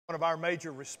One of our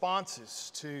major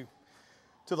responses to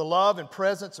the love and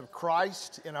presence of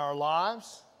Christ in our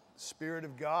lives, the Spirit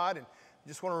of God. And I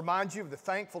just want to remind you of the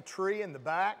thankful tree in the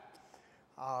back.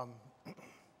 I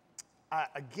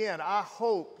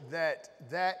hope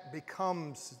that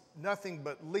becomes nothing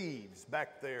but leaves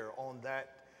back there on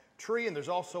that tree. And there's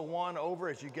also one over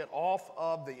as you get off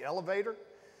of the elevator.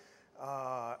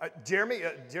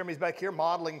 Jeremy's back here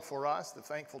modeling for us the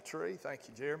thankful tree. Thank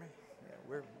you, Jeremy.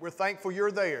 Yeah, we're thankful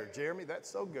you're there, Jeremy. That's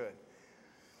so good.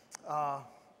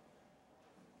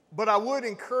 But I would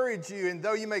encourage you, and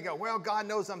though you may go, well, God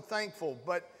knows I'm thankful,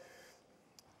 but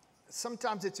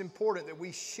sometimes it's important that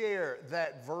we share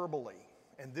that verbally,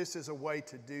 and this is a way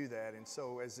to do that. And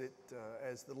so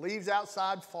as the leaves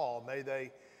outside fall, may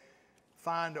they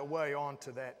find a way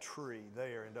onto that tree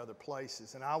there and other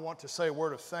places. And I want to say a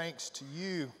word of thanks to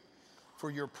you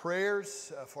for your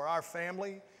prayers for our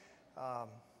family.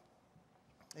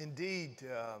 Indeed,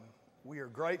 we are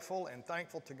grateful and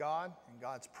thankful to God and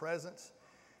God's presence.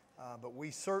 But we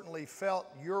certainly felt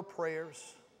your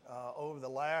prayers over the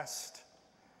last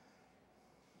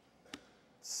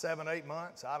 7, 8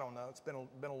 months. I don't know. It's been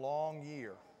a long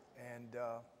year. And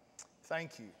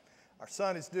thank you. Our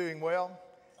son is doing well,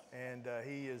 and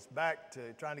he is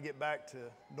trying to get back to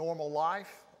normal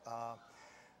life.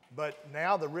 But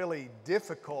now the really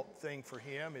difficult thing for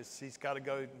him is he's got to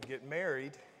go and get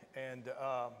married. And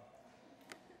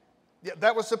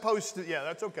that was supposed to,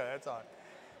 that's okay. That's all right.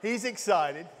 He's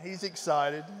excited,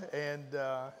 and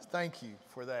thank you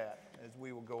for that as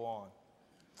we will go on.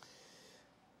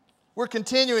 We're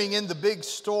continuing in the big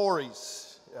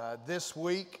stories this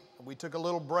week. We took a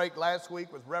little break last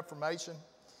week with Reformation,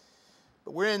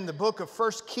 but we're in the book of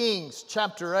 1 Kings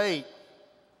chapter 8,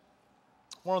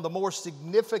 one of the more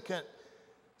significant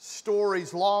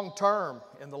stories long term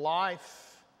in the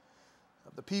life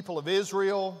of the people of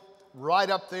Israel,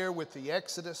 right up there with the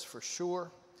Exodus for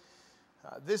sure.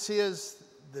 This is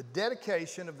the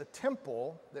dedication of the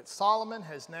temple that Solomon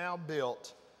has now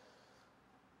built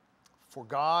for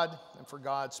God and for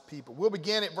God's people. We'll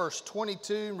begin at verse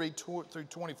 22 and read through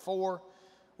 24.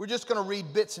 We're just going to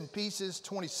read bits and pieces,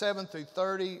 27 through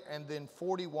 30, and then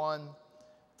 41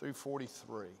 through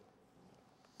 43.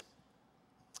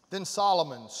 Then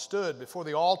Solomon stood before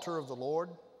the altar of the Lord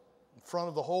in front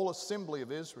of the whole assembly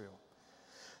of Israel,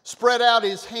 spread out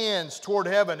his hands toward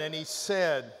heaven, and he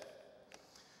said,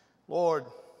 Lord,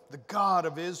 the God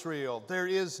of Israel, there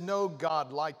is no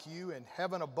God like you in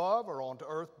heaven above or on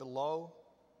earth below.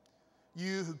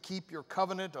 You who keep your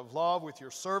covenant of love with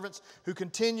your servants, who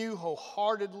continue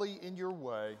wholeheartedly in your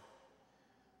way.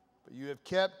 But you have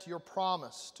kept your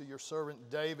promise to your servant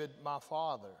David, my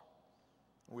father.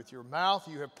 With your mouth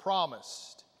you have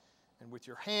promised, and with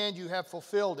your hand you have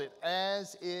fulfilled it,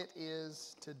 as it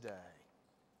is today.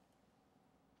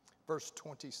 Verse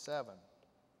 27.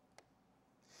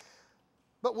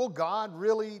 But will God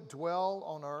really dwell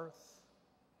on earth?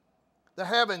 The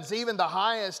heavens, even the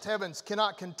highest heavens,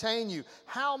 cannot contain you.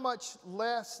 How much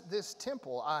less this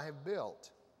temple I have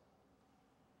built?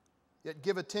 Yet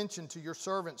give attention to your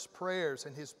servant's prayers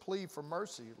and his plea for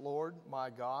mercy, Lord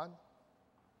my God.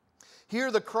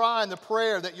 Hear the cry and the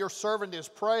prayer that your servant is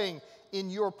praying in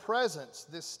your presence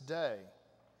this day.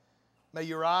 May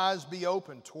your eyes be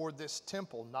open toward this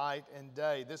temple night and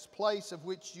day, this place of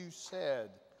which you said,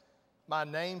 my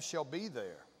name shall be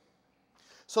there,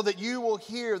 so that you will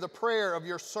hear the prayer of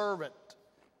your servant,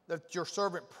 that your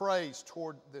servant prays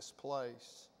toward this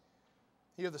place.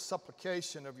 Hear the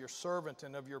supplication of your servant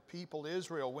and of your people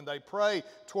Israel when they pray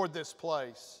toward this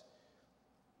place.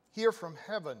 Hear from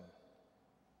heaven,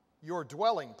 your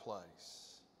dwelling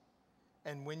place,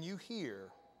 and when you hear,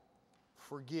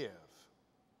 forgive.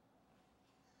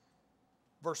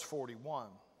 Verse 41.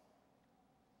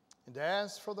 And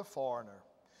as for the foreigner,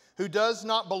 who does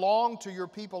not belong to your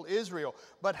people Israel,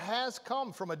 but has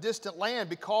come from a distant land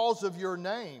because of your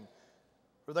name.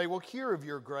 For they will hear of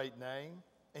your great name,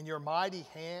 and your mighty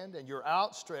hand, and your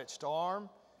outstretched arm.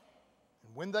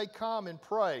 And when they come and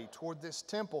pray toward this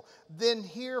temple, then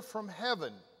hear from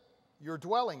heaven, your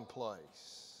dwelling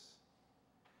place.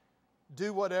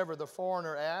 Do whatever the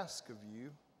foreigner asks of you,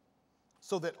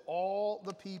 so that all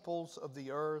the peoples of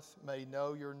the earth may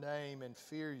know your name and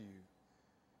fear you,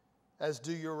 as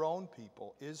do your own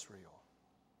people, Israel,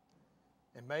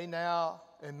 and may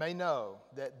know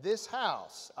that this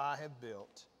house I have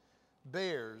built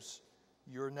bears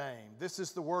your name. This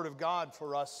is the word of God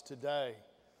for us today.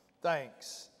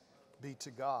 Thanks be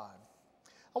to God.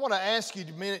 I want to ask you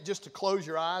a minute just to close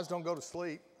your eyes. Don't go to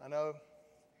sleep. I know it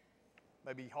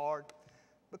may be hard,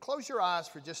 but close your eyes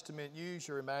for just a minute. Use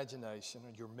your imagination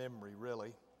and your memory,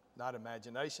 really. not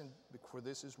imagination, for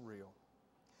this is real.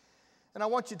 And I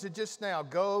want you to just now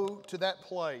go to that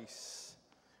place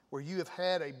where you have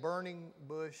had a burning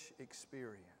bush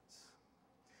experience,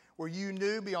 where you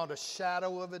knew beyond a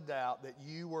shadow of a doubt that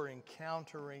you were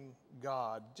encountering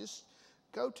God. Just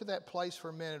go to that place for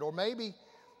a minute. Or maybe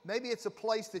it's a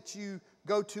place that you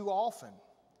go to often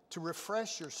to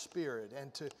refresh your spirit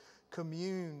and to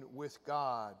commune with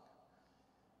God.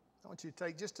 I want you to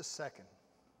take just a second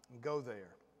and go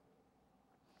there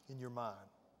in your mind.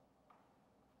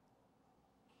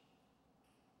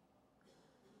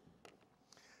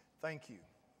 Thank you.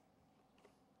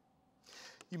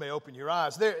 You may open your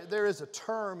eyes. There is a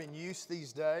term in use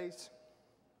these days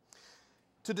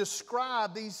to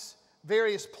describe these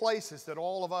various places that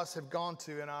all of us have gone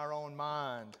to in our own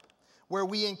mind, where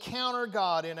we encounter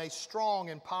God in a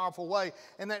strong and powerful way.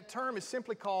 And that term is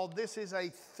simply called, this is a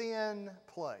thin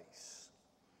place.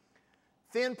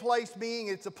 Thin place meaning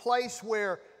it's a place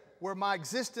where my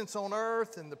existence on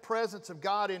earth and the presence of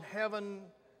God in heaven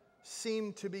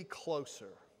seem to be closer.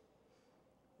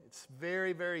 It's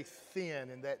very, very thin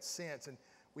in that sense, and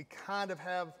we kind of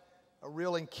have a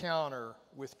real encounter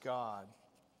with God.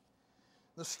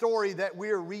 The story that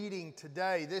we're reading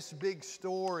today, this big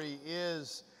story,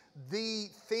 is the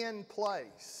thin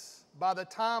place. By the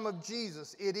time of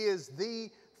Jesus, it is the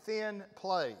thin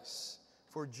place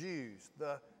for Jews,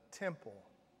 the temple.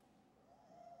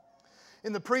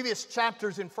 In the previous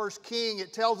chapters in 1 King,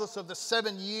 it tells us of the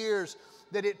 7 years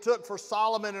that it took for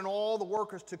Solomon and all the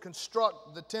workers to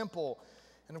construct the temple.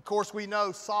 And of course we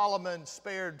know Solomon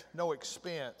spared no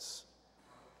expense.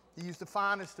 He used the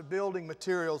finest of building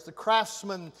materials. The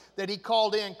craftsmen that he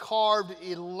called in carved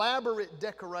elaborate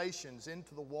decorations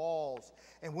into the walls.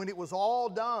 And when it was all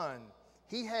done,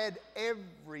 he had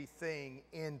everything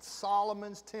in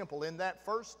Solomon's temple, in that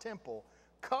first temple,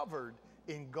 covered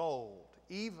in gold,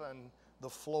 even the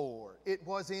floor. It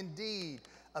was indeed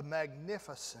a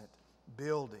magnificent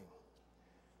building.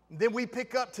 Then we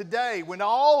pick up today, when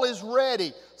all is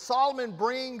ready, Solomon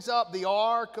brings up the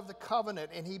Ark of the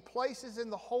Covenant and he places in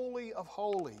the Holy of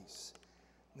Holies.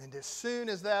 And as soon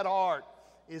as that Ark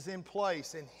is in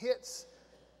place and hits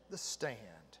the stand,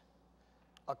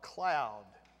 a cloud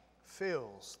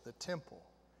fills the temple.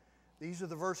 These are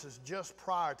the verses just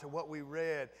prior to what we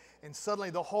read. And suddenly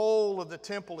the whole of the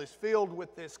temple is filled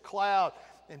with this cloud.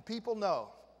 And people know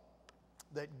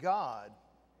that God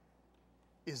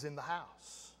is in the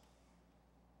house.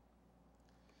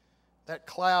 That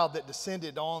cloud that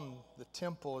descended on the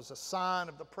temple is a sign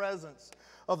of the presence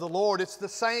of the Lord. It's the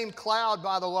same cloud,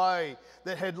 by the way,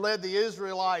 that had led the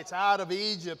Israelites out of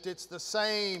Egypt. It's the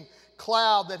same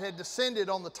cloud that had descended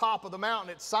on the top of the mountain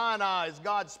at Sinai as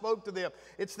God spoke to them.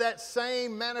 It's that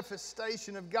same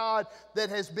manifestation of God that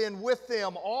has been with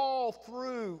them all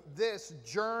through this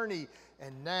journey.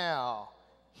 And now,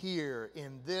 here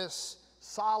in this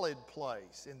solid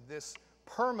place, in this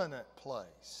permanent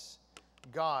place,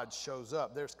 God shows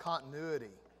up. There's continuity.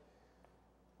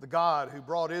 The God who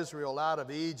brought Israel out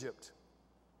of Egypt,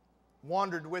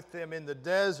 wandered with them in the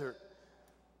desert.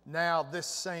 Now this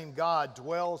same God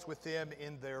dwells with them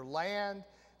in their land,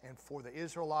 and for the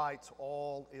Israelites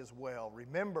all is well.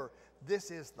 Remember,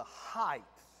 this is the height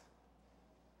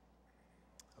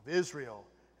of Israel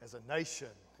as a nation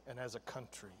and as a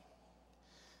country.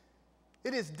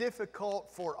 It is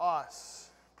difficult for us,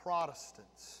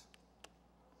 Protestants,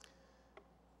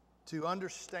 to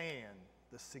understand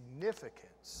the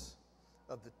significance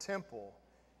of the temple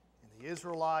in the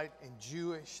Israelite and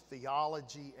Jewish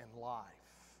theology and life.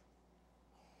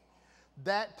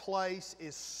 That place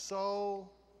is so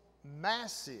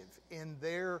massive in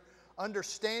their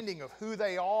understanding of who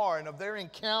they are and of their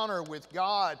encounter with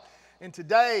God. And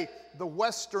today, the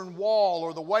Western Wall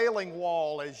or the Wailing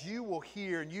Wall, as you will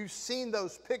hear, and you've seen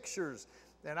those pictures,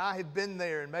 and I have been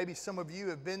there, and maybe some of you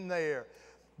have been there,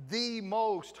 the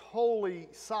most holy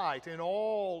site in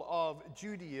all of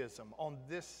Judaism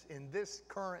in this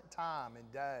current time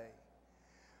and day.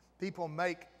 People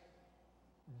make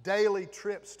daily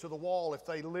trips to the wall if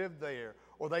they live there,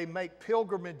 or they make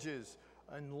pilgrimages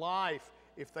in life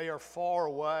if they are far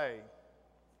away.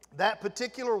 That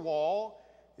particular wall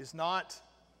is not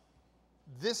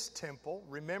this temple.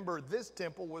 Remember, this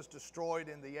temple was destroyed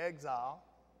in the exile.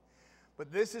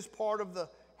 But this is part of the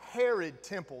Herod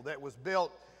temple that was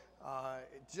built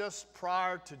just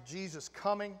prior to Jesus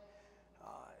coming.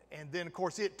 And then, of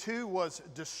course, it too was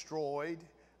destroyed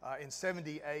in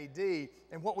 70 AD.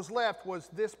 And what was left was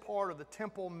this part of the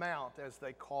Temple Mount, as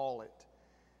they call it.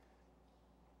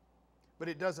 But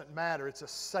it doesn't matter. It's a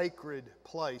sacred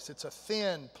place. It's a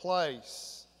thin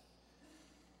place.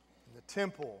 And the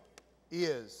temple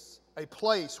is a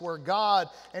place where God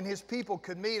and His people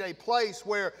could meet, a place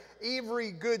where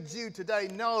every good Jew today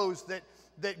knows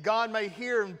that God may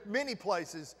hear in many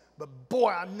places, but boy,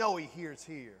 I know He hears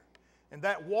here. And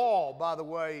that wall, by the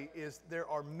way, there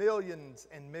are millions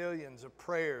and millions of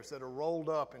prayers that are rolled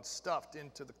up and stuffed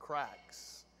into the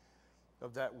cracks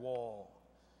of that wall.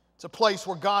 It's a place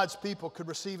where God's people could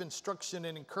receive instruction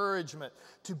and encouragement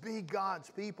to be God's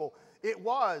people. It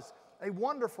was a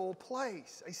wonderful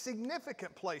place, a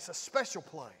significant place, a special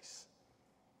place.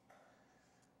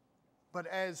 But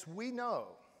as we know,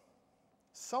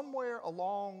 somewhere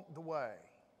along the way,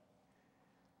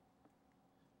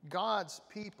 God's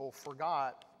people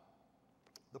forgot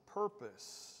the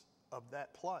purpose of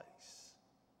that place.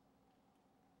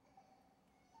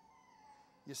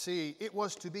 You see, it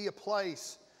was to be a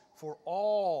place for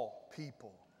all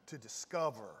people to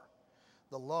discover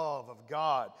the love of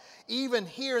God. Even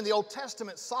here in the Old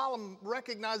Testament, Solomon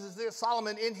recognizes this.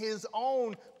 Solomon, in his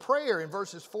own prayer in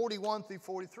verses 41 through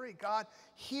 43, God,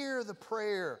 hear the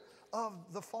prayer of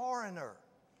the foreigner,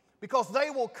 because they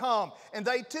will come and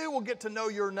they too will get to know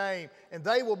your name, and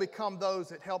they will become those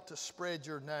that help to spread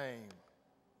your name.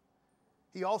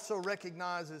 He also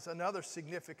recognizes another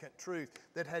significant truth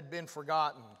that had been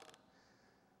forgotten.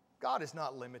 God is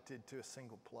not limited to a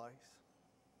single place.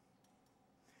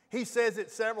 He says it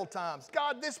several times.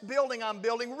 God, this building I'm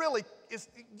building really it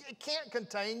can't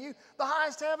contain you. The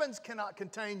highest heavens cannot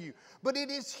contain you. But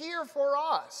it is here for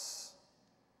us,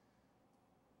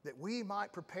 that we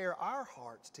might prepare our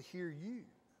hearts to hear you,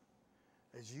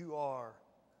 as you are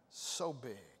so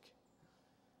big.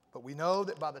 But we know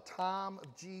that by the time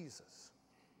of Jesus,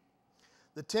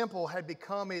 the temple had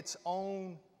become its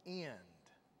own end.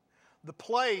 The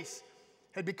place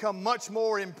had become much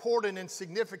more important in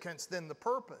significance than the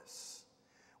purpose.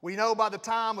 We know by the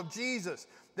time of Jesus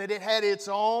that it had its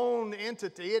own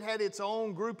entity. It had its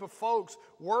own group of folks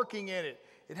working in it.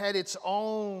 It had its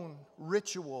own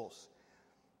rituals.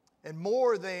 And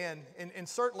more than, and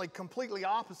certainly completely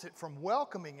opposite from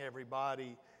welcoming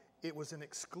everybody, it was an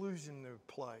exclusionary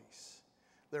place.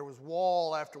 There was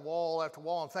wall after wall after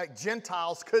wall. In fact,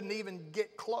 Gentiles couldn't even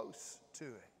get close to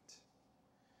it.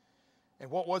 And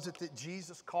what was it that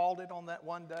Jesus called it on that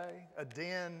one day? A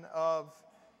den of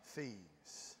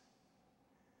thieves.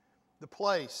 The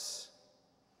place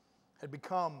had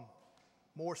become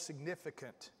more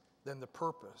significant than the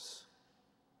purpose.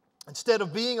 Instead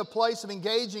of being a place of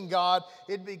engaging God,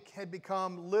 it had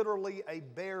become literally a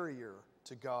barrier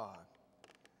to God.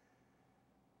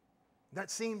 That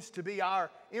seems to be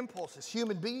our impulse as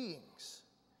human beings.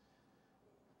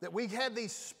 That we have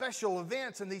these special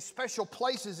events and these special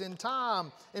places in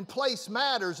time, and place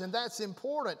matters, and that's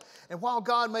important. And while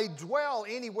God may dwell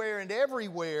anywhere and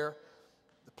everywhere,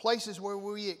 the places where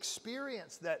we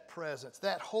experience that presence,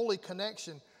 that holy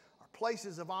connection, are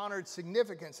places of honored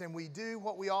significance, and we do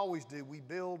what we always do. We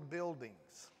build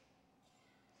buildings.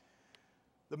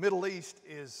 The Middle East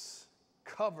is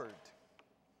covered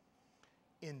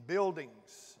in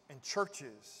buildings and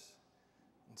churches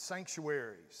and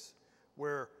sanctuaries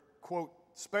where, quote,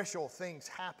 special things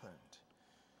happened.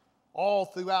 All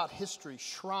throughout history,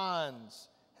 shrines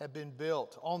have been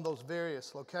built on those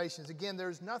various locations. Again,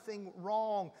 there's nothing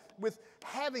wrong with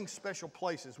having special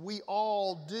places. We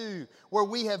all do, where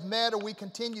we have met or we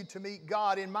continue to meet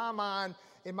God. In my mind,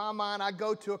 I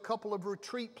go to a couple of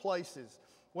retreat places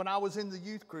when I was in the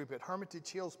youth group at Hermitage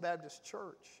Hills Baptist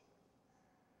Church.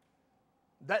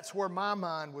 That's where my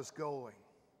mind was going,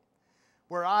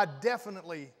 where I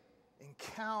definitely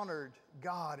encountered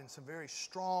God in some very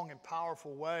strong and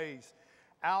powerful ways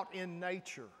out in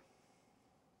nature.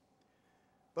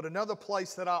 But another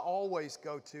place that I always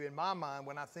go to in my mind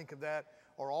when I think of that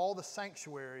are all the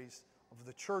sanctuaries of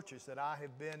the churches that I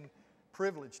have been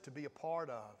privileged to be a part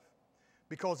of.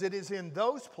 Because it is in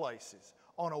those places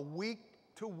on a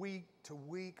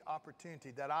week-to-week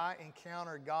opportunity that I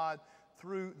encounter God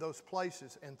through those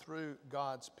places and through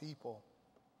God's people.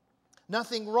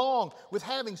 Nothing wrong with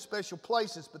having special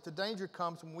places, but the danger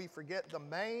comes when we forget the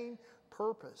main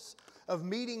purpose of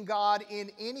meeting God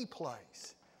in any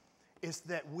place is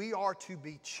that we are to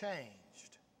be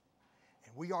changed.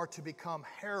 And we are to become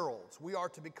heralds. We are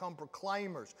to become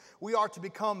proclaimers. We are to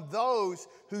become those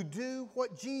who do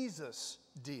what Jesus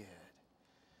did.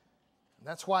 And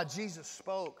that's why Jesus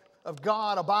spoke of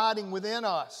God abiding within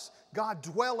us, God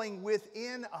dwelling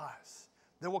within us.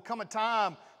 There will come a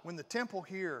time when the temple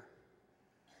here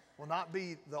will not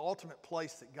be the ultimate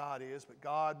place that God is, but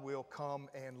God will come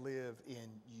and live in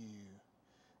you.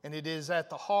 And it is at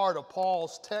the heart of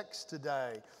Paul's text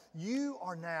today. You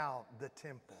are now the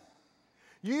temple.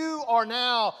 You are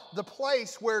now the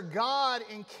place where God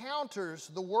encounters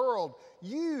the world.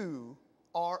 You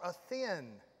are a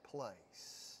thin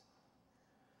place.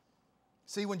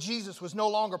 See, when Jesus was no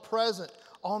longer present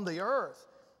on the earth,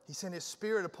 He sent His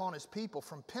Spirit upon His people.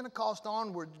 From Pentecost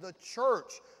onward, the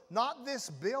church, not this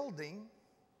building,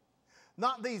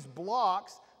 not these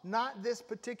blocks, not this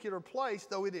particular place,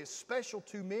 though it is special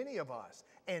to many of us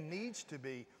and needs to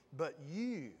be, but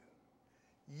you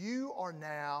are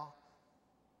now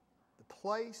the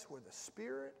place where the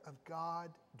Spirit of God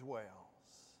dwells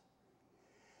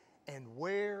and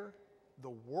where the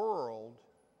world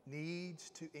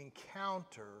needs to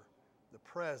encounter the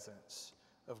presence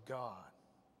of God.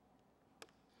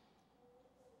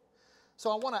 So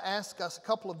I want to ask us a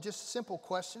couple of just simple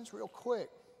questions real quick.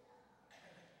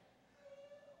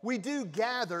 We do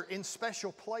gather in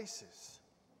special places.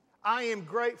 I am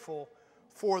grateful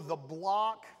for the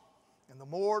block and the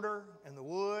mortar and the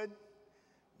wood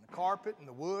and the carpet and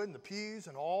the wood and the pews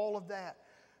and all of that.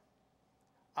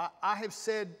 I have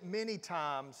said many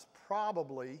times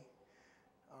probably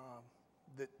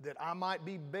that I might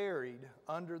be buried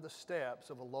under the steps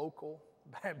of a local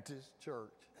Baptist church.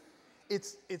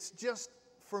 It's just,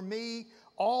 for me,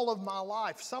 all of my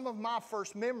life. Some of my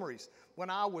first memories when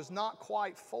I was not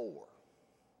quite 4.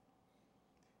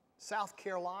 South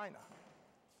Carolina.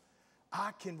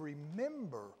 I can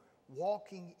remember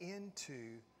walking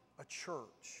into a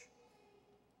church.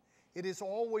 It has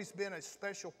always been a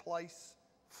special place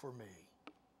for me.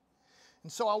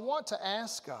 And so I want to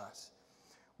ask us,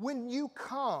 when you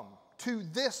come to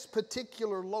this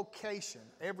particular location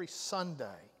every Sunday,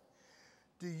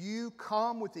 do you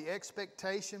come with the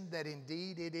expectation that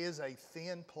indeed it is a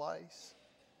thin place?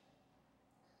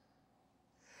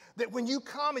 That when you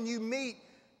come and you meet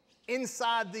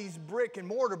inside these brick and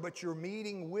mortar, but you're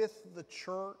meeting with the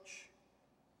church,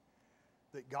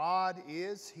 that God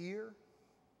is here?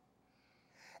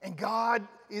 And God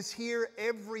is here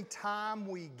every time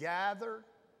we gather?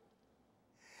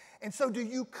 And so do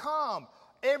you come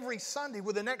every Sunday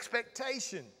with an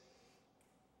expectation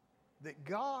that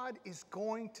God is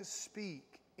going to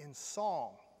speak in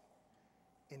song,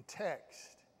 in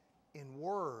text, in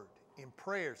word, in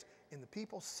prayers, in the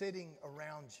people sitting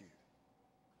around you?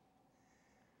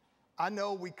 I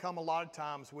know we come a lot of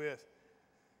times with,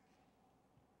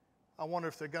 I wonder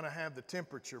if they're going to have the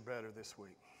temperature better this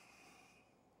week.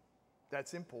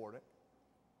 That's important.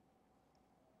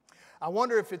 I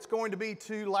wonder if it's going to be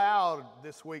too loud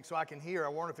this week so I can hear. I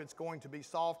wonder if it's going to be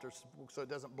softer so it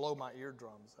doesn't blow my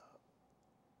eardrums up.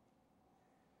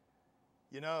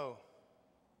 You know,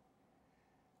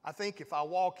 I think if I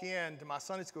walk into my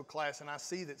Sunday school class and I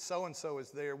see that so-and-so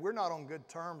is there, we're not on good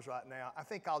terms right now, I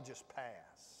think I'll just pass.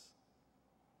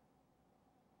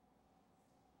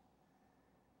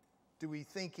 Do we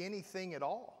think anything at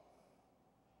all?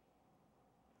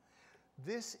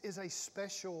 This is a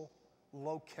special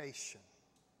location.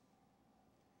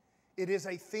 It is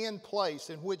a thin place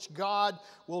in which God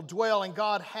will dwell, and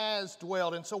God has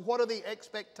dwelled. And so what are the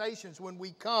expectations when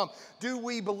we come? Do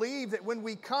we believe that when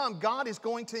we come, God is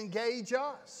going to engage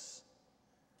us?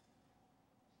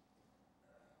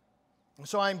 And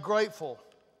so I'm grateful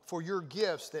for your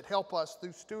gifts that help us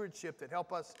through stewardship, that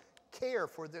help us care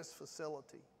for this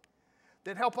facility,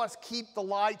 that help us keep the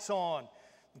lights on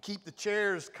and keep the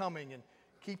chairs coming and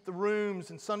keep the rooms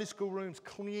and Sunday school rooms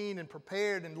clean and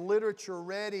prepared and literature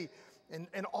ready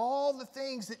and all the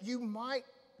things that you might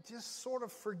just sort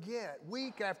of forget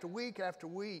week after week after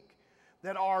week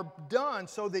that are done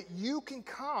so that you can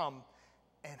come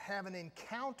and have an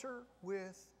encounter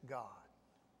with God.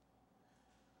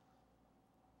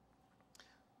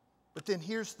 But then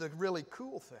here's the really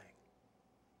cool thing.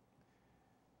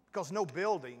 Because no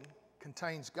building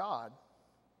contains God,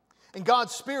 and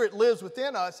God's Spirit lives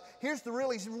within us, here's the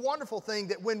really wonderful thing,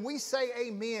 that when we say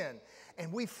amen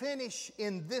and we finish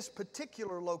in this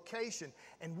particular location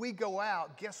and we go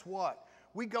out, guess what?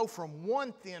 We go from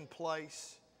one thin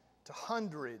place to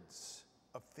hundreds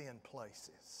of thin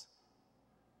places.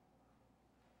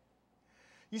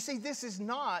 You see, this is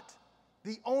not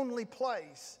the only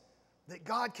place that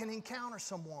God can encounter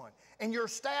someone. And your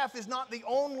staff is not the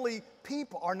only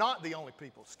people, are not the only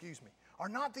people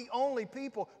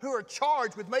who are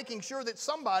charged with making sure that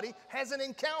somebody has an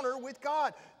encounter with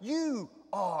God. You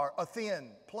are a thin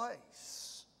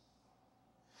place.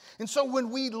 And so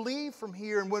when we leave from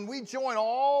here and when we join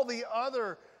all the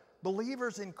other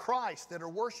believers in Christ that are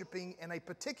worshiping in a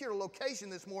particular location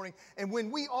this morning, and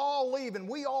when we all leave and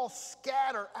we all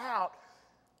scatter out,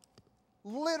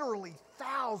 literally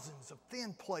thousands of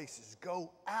thin places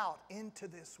go out into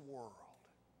this world.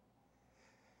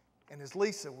 And as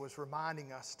Lisa was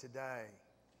reminding us today,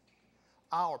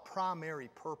 our primary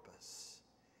purpose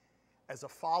as a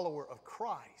follower of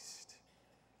Christ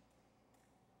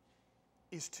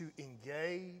is to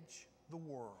engage the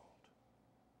world.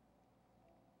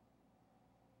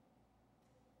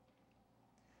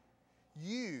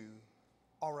 You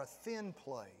are a thin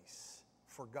place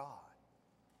for God.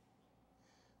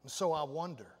 And so I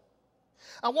wonder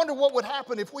what would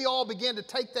happen if we all began to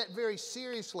take that very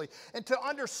seriously and to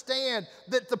understand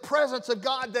that the presence of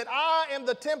God, that I am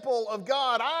the temple of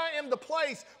God, I am the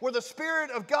place where the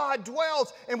Spirit of God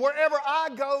dwells, and wherever I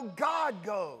go, God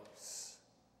goes.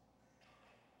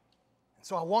 And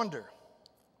so I wonder,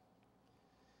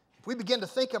 if we begin to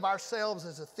think of ourselves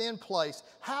as a thin place,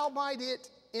 how might it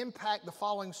impact the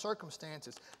following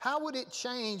circumstances? How would it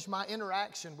change my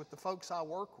interaction with the folks I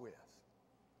work with?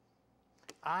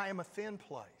 I am a thin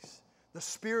place. The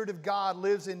Spirit of God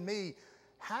lives in me.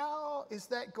 How is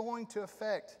that going to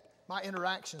affect my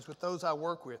interactions with those I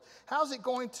work with? How is it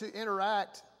going to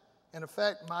interact and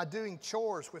affect my doing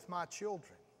chores with my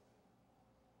children?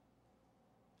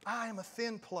 I am a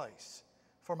thin place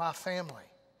for my family.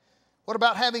 What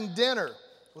about having dinner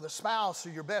with a spouse or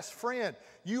your best friend?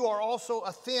 You are also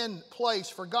a thin place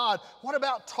for God. What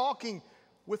about talking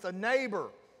with a neighbor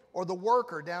or the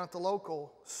worker down at the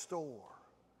local store?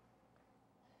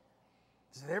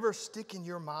 Does it ever stick in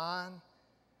your mind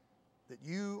that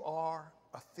you are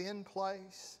a thin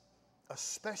place, a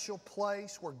special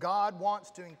place where God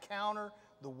wants to encounter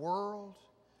the world?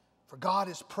 For God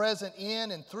is present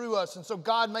in and through us, and so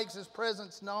God makes His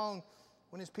presence known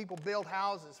when His people build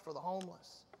houses for the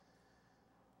homeless.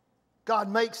 God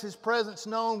makes His presence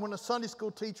known when a Sunday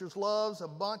school teacher loves a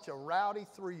bunch of rowdy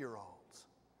 3-year-olds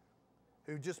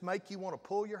who just make you want to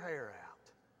pull your hair out.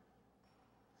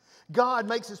 God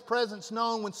makes His presence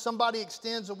known when somebody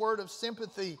extends a word of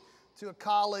sympathy to a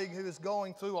colleague who is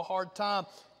going through a hard time.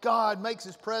 God makes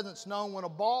His presence known when a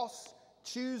boss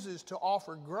chooses to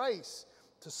offer grace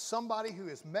to somebody who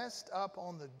is messed up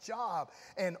on the job.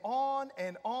 And on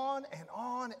and on and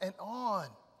on and on.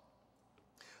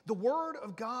 The Word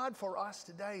of God for us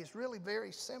today is really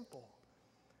very simple.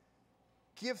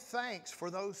 Give thanks for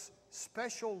those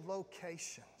special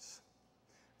locations.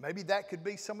 Maybe that could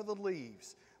be some of the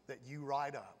leaves that you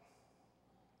write up.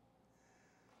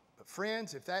 But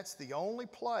friends, if that's the only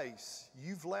place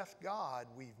you've left God,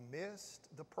 we've missed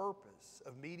the purpose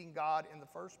of meeting God in the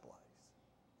first place.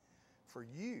 For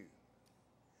you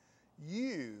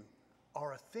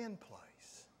are a thin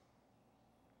place.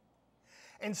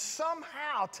 And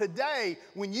somehow today,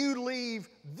 when you leave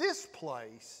this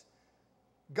place,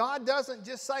 God doesn't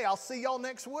just say, I'll see y'all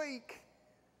next week.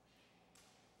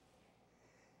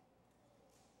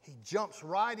 He jumps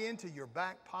right into your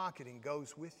back pocket and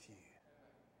goes with you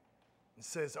and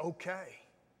says, okay,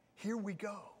 here we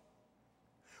go.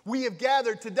 We have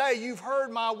gathered today. You've heard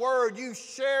my word. You've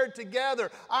shared together.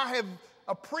 I have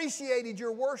appreciated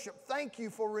your worship. Thank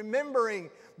you for remembering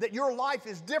that your life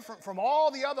is different from all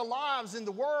the other lives in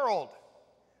the world.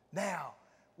 Now,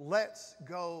 let's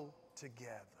go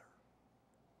together.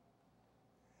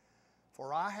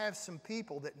 For I have some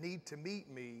people that need to meet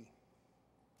me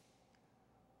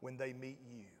when they meet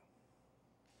you.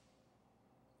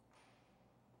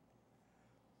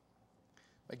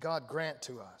 May God grant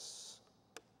to us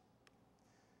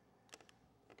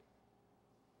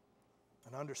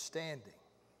an understanding,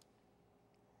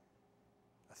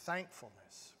 a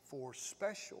thankfulness for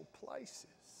special places.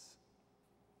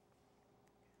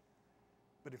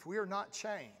 But if we are not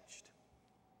changed,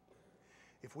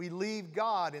 if we leave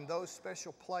God in those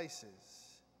special places,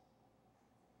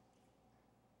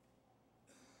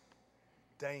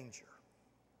 danger.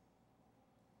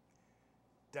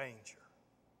 Danger.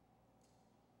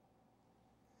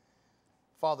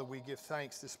 Father, we give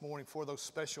thanks this morning for those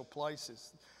special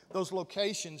places, those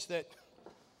locations that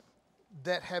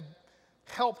have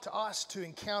helped us to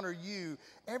encounter you.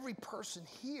 Every person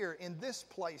here in this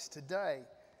place today,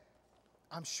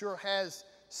 I'm sure, has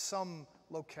some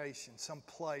location, some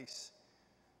place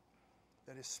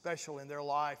that is special in their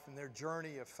life and their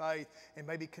journey of faith, and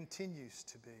maybe continues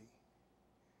to be.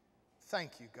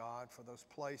 Thank you, God, for those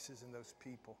places and those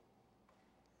people.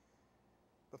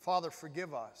 But Father,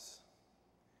 forgive us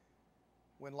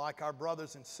when, like our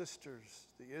brothers and sisters,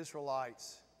 the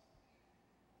Israelites,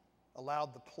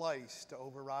 allowed the place to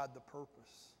override the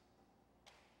purpose.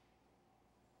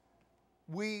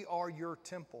 We are your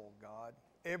temple, God,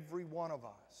 every one of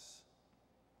us.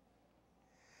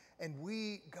 And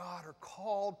we, God, are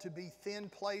called to be thin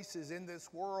places in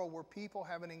this world where people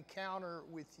have an encounter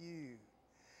with you.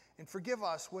 And forgive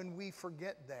us when we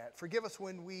forget that. Forgive us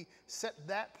when we set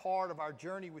that part of our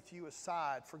journey with you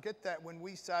aside. Forget that when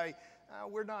we say,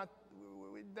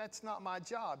 That's not my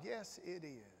job. Yes, it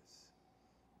is.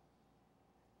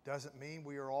 Doesn't mean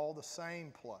we are all the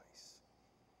same place,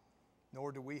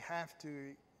 nor do we have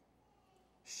to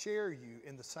share you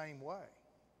in the same way.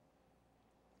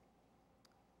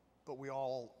 But we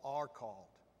all are called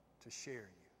to share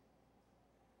you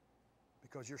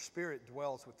because your Spirit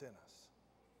dwells within us.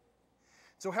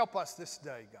 So help us this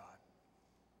day, God,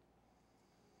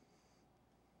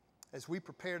 as we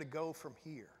prepare to go from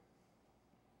here.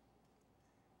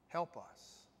 Help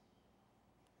us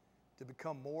to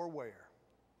become more aware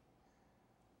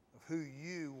of who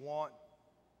you want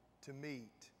to meet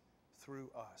through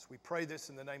us. We pray this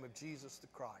in the name of Jesus the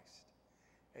Christ.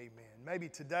 Amen. Maybe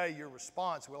today your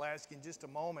response, we'll ask you in just a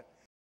moment,